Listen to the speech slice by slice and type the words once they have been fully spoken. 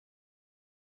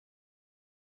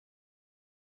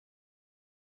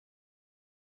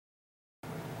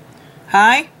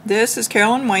Hi, this is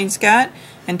Carolyn Wainscott,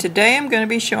 and today I'm going to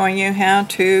be showing you how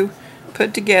to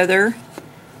put together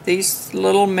these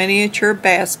little miniature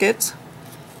baskets.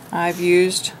 I've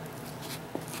used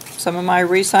some of my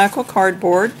recycled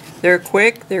cardboard. They're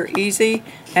quick, they're easy,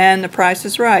 and the price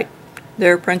is right.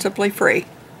 They're principally free.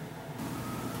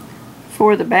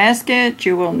 For the basket,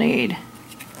 you will need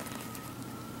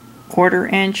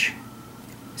 1/4-inch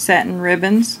satin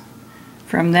ribbons.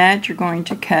 From that, you're going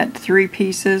to cut 3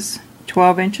 pieces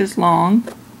 12 inches long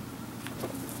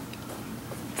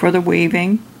for the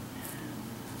weaving,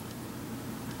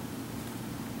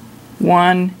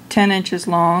 1 10 inches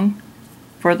long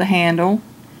for the handle,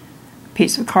 a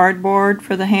piece of cardboard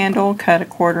for the handle cut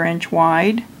 1/4 inch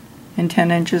wide and 10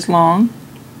 inches long.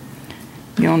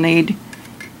 You'll need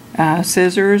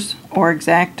scissors or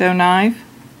X-Acto knife,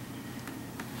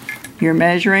 your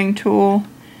measuring tool,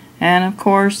 and of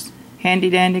course handy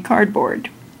dandy cardboard.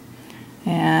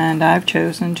 And I've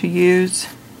chosen to use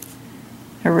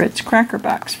a Ritz cracker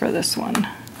box for this one.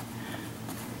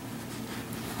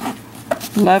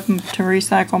 Love to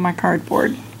recycle my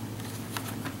cardboard.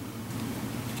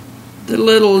 The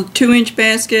little 2-inch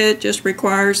basket just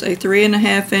requires a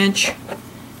 3.5-inch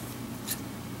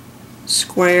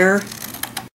square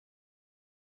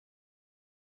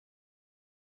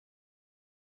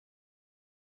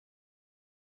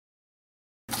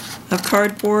of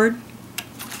cardboard.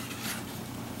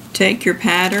 Take your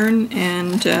pattern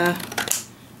and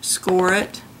score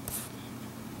it.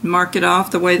 Mark it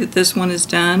off the way that this one is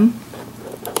done.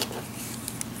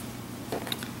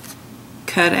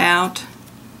 Cut out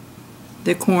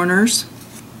the corners,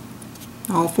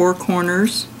 all 4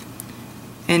 corners,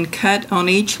 and cut on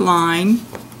each line.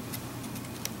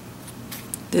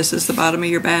 This is the bottom of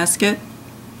your basket.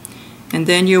 And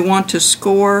then you want to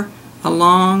score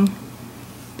along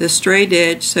the straight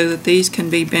edge so that these can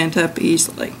be bent up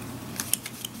easily.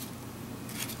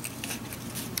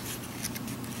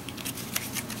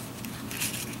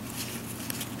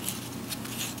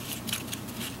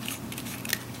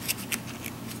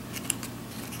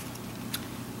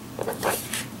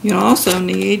 You'll also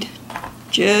need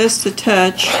just a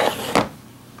touch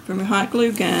from your hot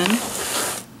glue gun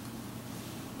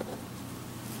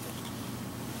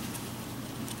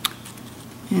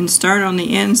and start on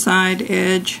the inside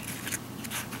edge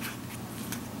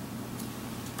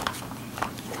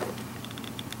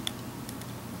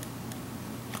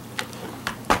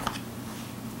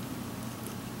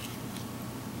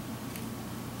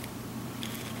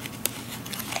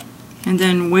and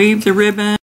then weave the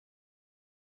ribbon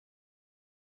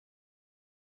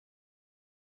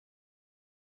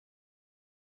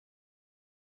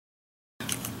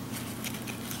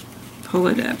pull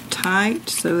it up tight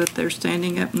so that they're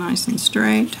standing up nice and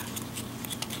straight.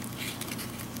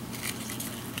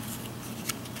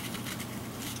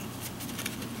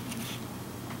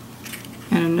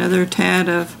 And another tad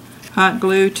of hot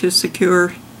glue to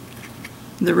secure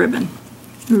the ribbon.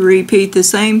 Repeat the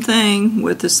same thing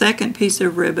with the second piece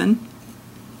of ribbon.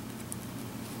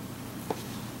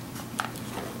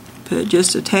 Put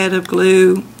just a tad of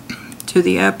glue to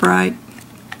the upright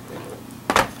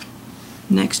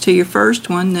next to your first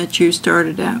one that you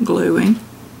started out gluing.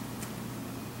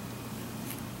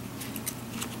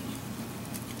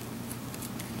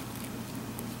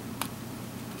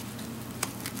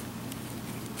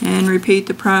 And repeat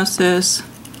the process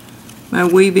by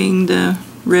weaving the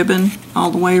ribbon all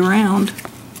the way around,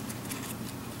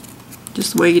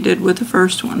 just the way you did with the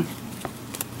first one.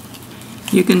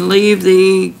 You can leave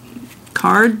the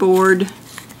cardboard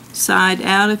side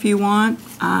out if you want.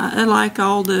 I like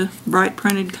all the bright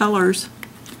printed colors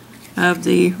of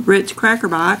the Ritz cracker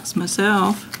box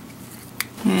myself,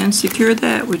 and secure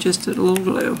that with just a little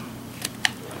glue.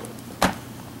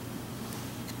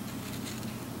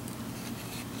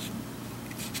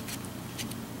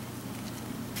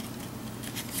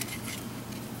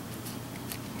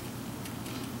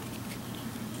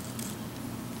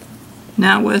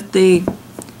 Now with the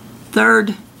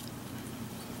third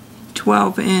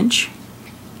 12-inch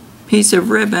piece of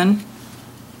ribbon,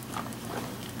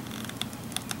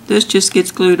 this just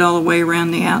gets glued all the way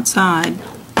around the outside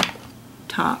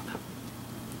top.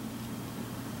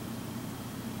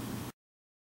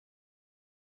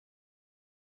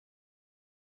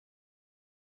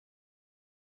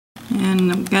 And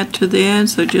I've got to the end,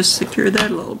 so just secure that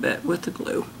a little bit with the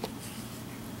glue.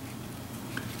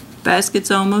 Basket's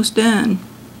almost done.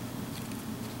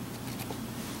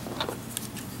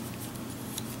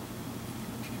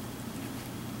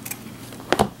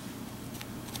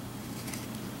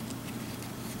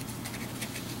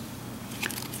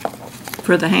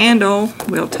 For the handle,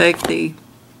 we'll take the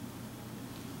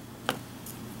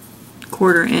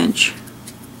 1/4 inch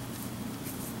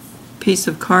piece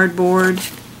of cardboard.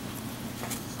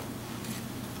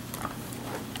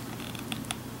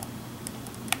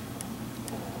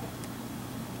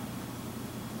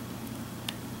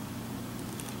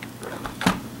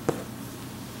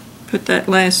 Put that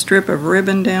last strip of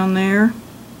ribbon down there.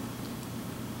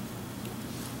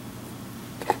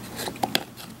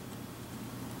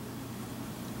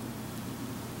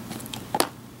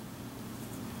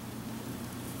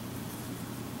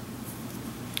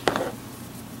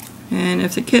 And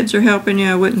if the kids are helping you,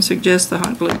 I wouldn't suggest the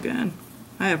hot glue gun.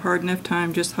 I have hard enough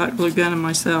time just hot glue gunning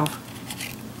myself.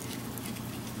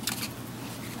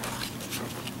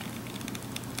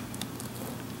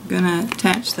 I'm gonna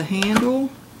attach the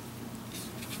handle.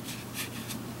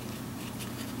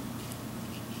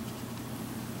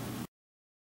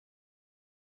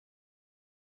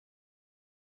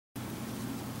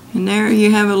 And there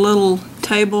you have a little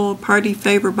table party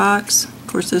favor box. Of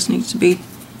course, this needs to be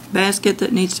basket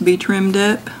that needs to be trimmed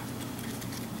up.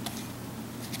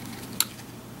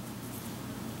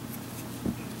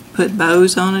 Put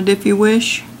bows on it if you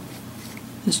wish.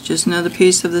 It's just another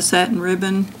piece of the satin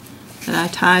ribbon that I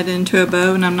tied into a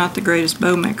bow, and I'm not the greatest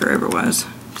bow maker ever was.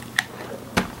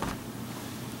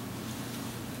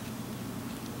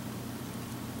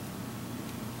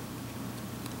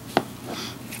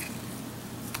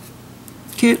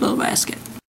 Cute little basket.